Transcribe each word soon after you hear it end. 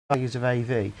values of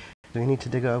AV. We need to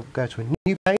go to a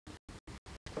new page.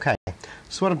 Okay,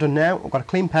 so what I've done now, I've got a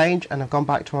clean page and I've gone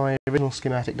back to my original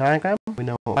schematic diagram. We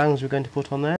know what values we're going to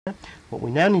put on there. What we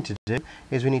now need to do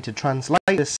is we need to translate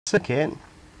this circuit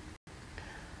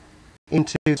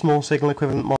into a small signal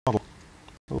equivalent model.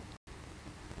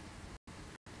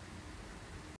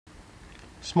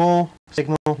 Small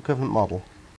signal equivalent model.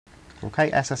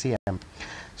 Okay, SSEM.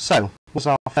 So, what does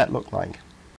our FET look like?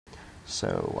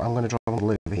 So, I'm going to draw a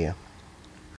model over here.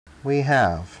 We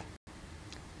have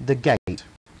the gate.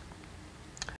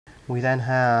 We then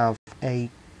have a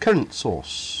current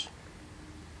source.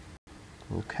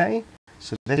 Okay,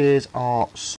 so this is our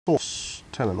source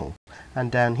terminal.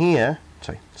 And down here,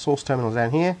 source terminal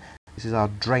down here, this is our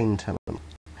drain terminal.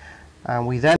 And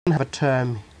we then have a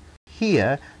term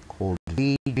here called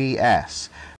VGS.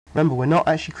 Remember, we're not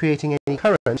actually creating any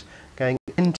current going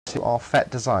into our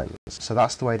FET designs. So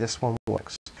that's the way this one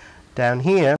works. Down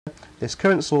here, this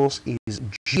current source is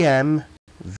GM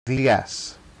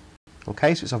VGS.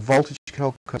 Okay, so it's a voltage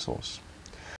controlled current source.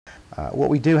 What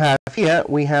we do have here,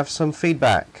 we have some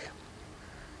feedback.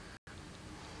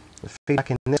 The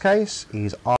feedback in this case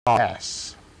is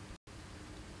RS.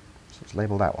 So let's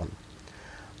label that one.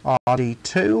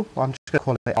 RD2, I'm just going to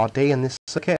call it RD in this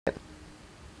circuit.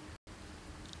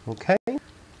 Okay,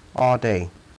 RD.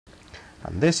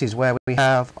 And this is where we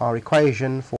have our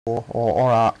equation for,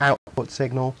 or our output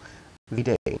signal,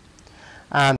 VD.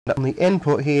 And on the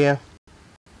input here,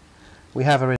 we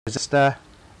have a resistor,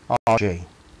 RG.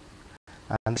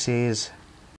 And this is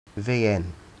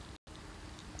Vin.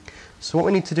 So what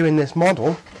we need to do in this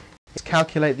model is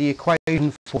calculate the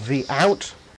equation for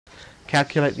Vout,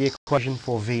 calculate the equation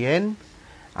for Vin,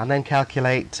 and then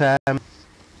calculate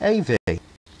AV.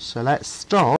 So let's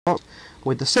start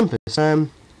with the simplest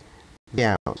term,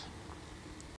 Vout.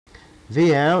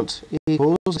 Vout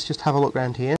equals, let's just have a look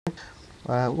around here.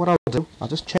 What I'll do, I'll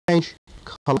just change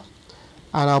colour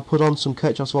and I'll put on some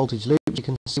Kirchhoff's voltage loops. You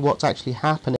can see what's actually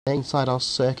happening inside our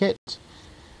circuit.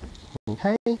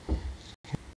 Okay.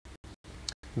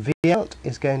 Vout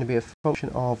is going to be a function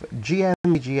of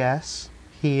GM/VGS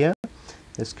here.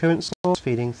 There's current source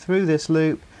feeding through this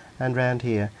loop and round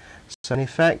here. So in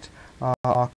effect,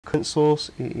 our current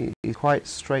source is quite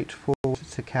straightforward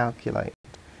to calculate.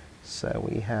 So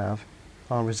we have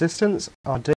our resistance,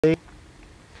 RD,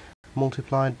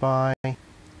 multiplied by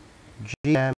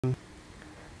GM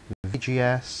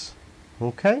VGS,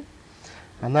 okay,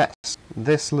 and that's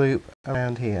this loop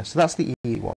around here. So that's the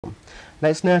easy one.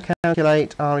 Let's now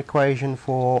calculate our equation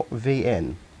for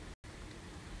Vin.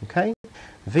 Okay,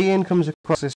 Vin comes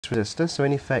across this resistor, so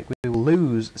in effect we will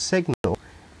lose signal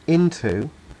into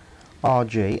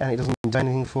RG, and it doesn't do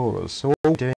anything for us. So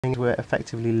all we're doing is we're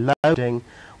effectively loading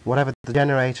whatever the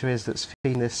generator is that's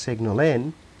feeding this signal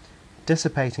in,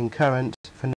 dissipating current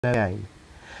for no gain.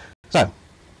 So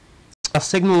our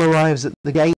signal arrives at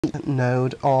the gate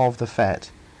node of the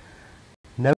FET.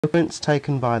 No currents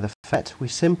taken by the FET. We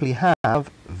simply have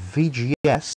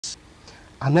VGS,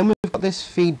 and then we've got this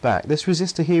feedback. This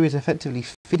resistor here is effectively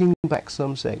feeding back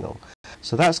some signal.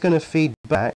 So that's going to feed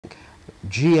back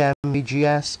GM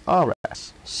VGS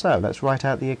RS. So let's write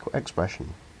out the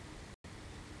expression.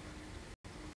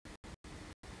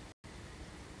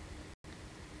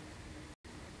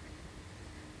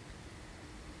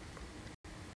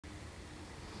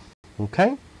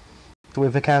 Okay, so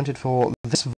we've accounted for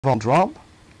this volt drop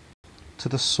to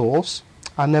the source,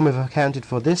 and then we've accounted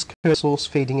for this current source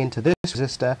feeding into this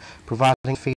resistor,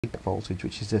 providing feedback voltage,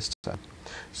 which is this term.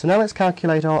 So now let's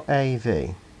calculate our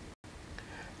AV.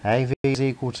 AV is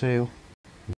equal to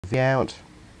Vout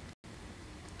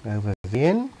over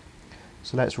Vin.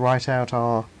 So let's write out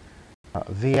our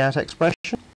Vout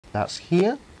expression. That's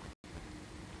here.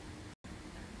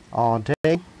 RD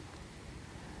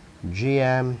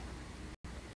GM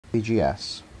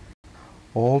VGS,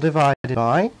 all divided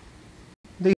by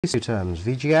these two terms,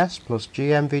 VGS plus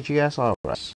GM VGS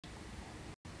RS.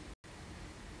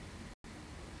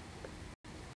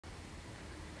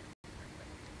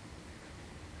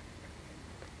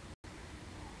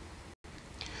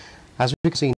 As we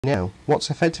can see now, what's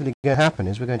effectively going to happen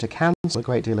is we're going to cancel a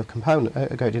great deal of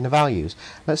values.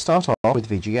 Let's start off with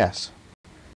VGS.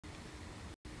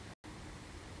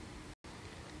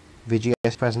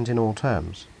 VGS present in all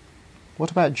terms. What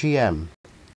about GM?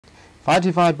 If I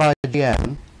divide by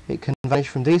GM, it can vanish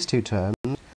from these two terms,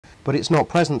 but it's not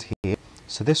present here,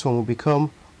 so this one will become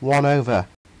 1 over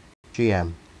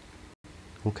GM.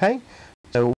 Okay,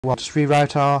 so we'll just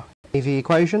rewrite our AV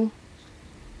equation.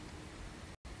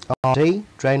 RD,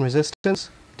 drain resistance,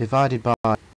 divided by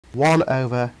 1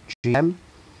 over GM.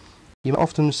 you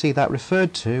often see that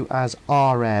referred to as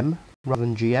RM rather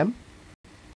than GM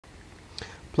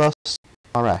plus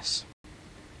RS.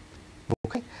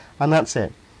 Okay, and that's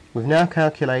it. We've now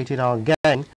calculated our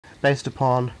gain based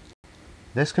upon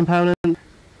this component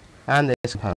and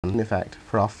this component, in effect,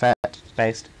 for our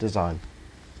FET-based design.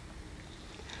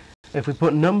 If we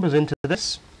put numbers into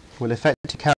this, we'll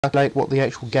effectively calculate what the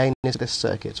actual gain is of this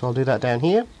circuit. So I'll do that down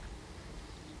here.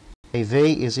 AV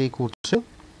is equal to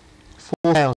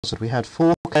 4,000. We had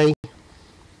 4K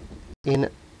in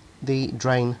the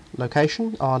drain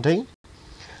location, RD.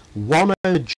 1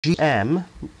 over GM,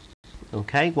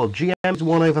 okay, well GM is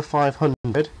 1 over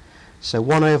 500, so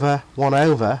 1 over 1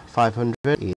 over 500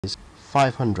 is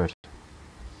 500.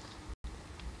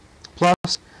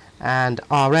 Plus, and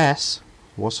RS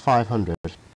was 500.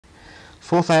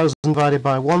 4,000 divided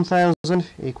by 1,000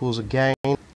 equals a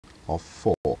gain of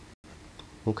 4.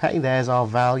 Okay, there's our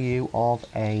value of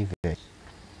AV.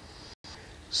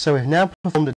 So we've now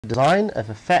performed a design of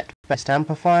a FET-based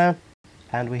amplifier,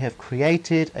 and we have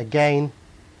created a gain,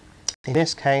 in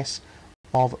this case,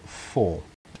 of 4.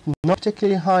 Not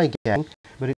particularly high gain,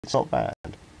 but it's not bad.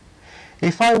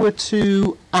 If I were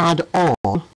to add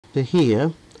on to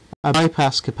here a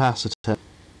bypass capacitor,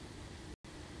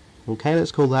 okay,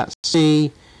 let's call that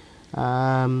CS,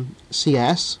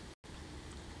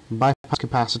 bypass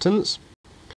capacitance,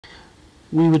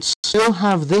 we would still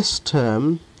have this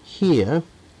term here,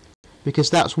 because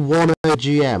that's 1 over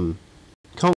GM.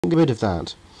 Can't get rid of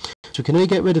that. So we can only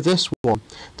get rid of this one.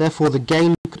 Therefore, the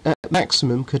gain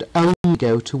maximum could only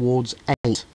go towards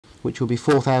 8, which will be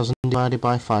 4,000 divided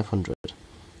by 500.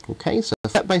 Okay, so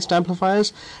FET-based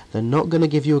amplifiers, they're not going to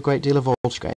give you a great deal of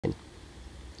voltage gain.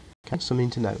 Okay, something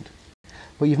to note.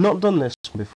 But you've not done this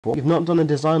before. You've not done a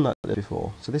design like this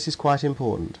before, so this is quite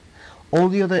important. All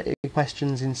the other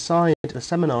questions inside the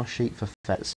seminar sheet for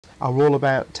FETs are all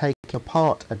about taking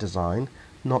apart a design,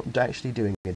 not actually doing a